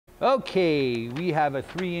Okay, we have a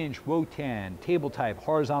 3-inch Wotan table type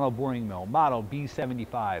horizontal boring mill, model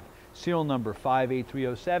B75, serial number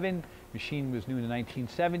 58307. Machine was new in the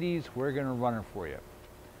 1970s. We're going to run it for you.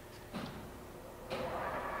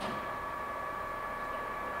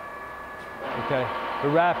 Okay,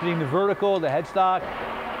 we're rapiding the vertical, the headstock.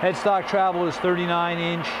 Headstock travel is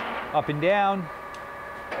 39-inch up and down.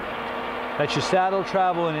 That's your saddle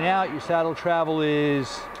travel in and out. Your saddle travel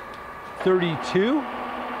is 32.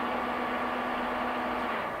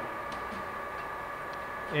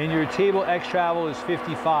 And your table X travel is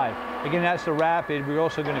 55. Again, that's the rapid. We're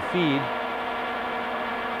also going to feed.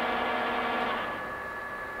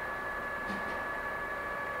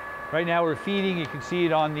 Right now we're feeding. You can see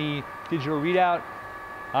it on the digital readout.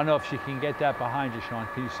 I don't know if she can get that behind you, Sean.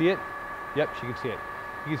 Can you see it? Yep, she can see it.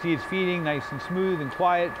 You can see it's feeding nice and smooth and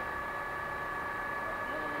quiet.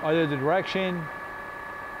 Either the direction.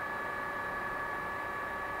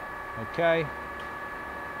 Okay.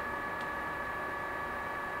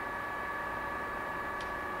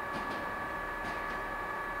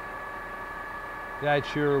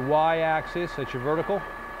 That's your Y-axis, that's your vertical.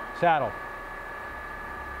 Saddle.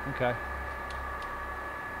 Okay.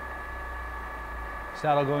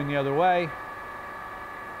 Saddle going the other way.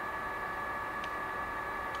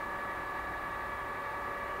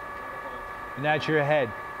 And that's your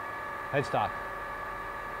head, headstock.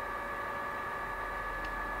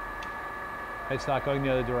 Headstock going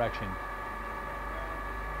the other direction.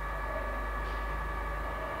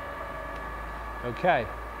 Okay.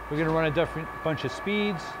 We're going to run a different bunch of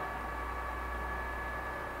speeds.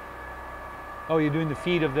 Oh, you're doing the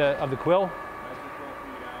feed of the quill?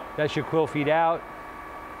 That's your quill feed out.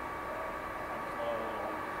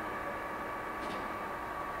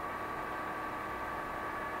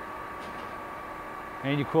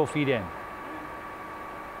 And your quill feed in.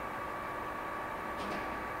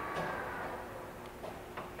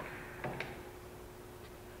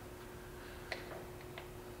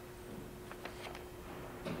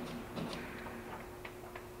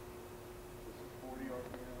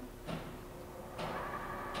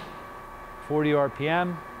 .40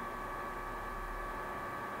 RPM.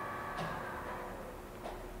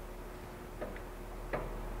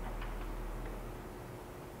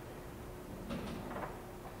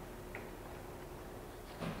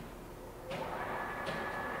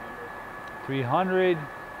 .300.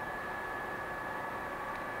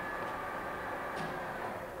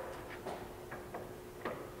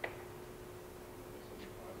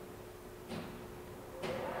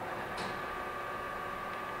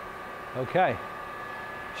 Okay,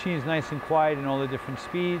 machine is nice and quiet in all the different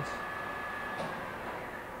speeds.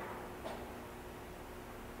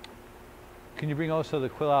 Can you bring also the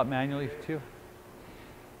quill out manually too?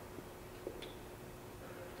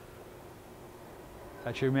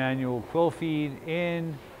 That's your manual quill feed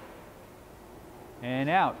in and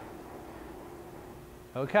out.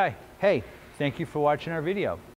 Okay, hey, thank you for watching our video.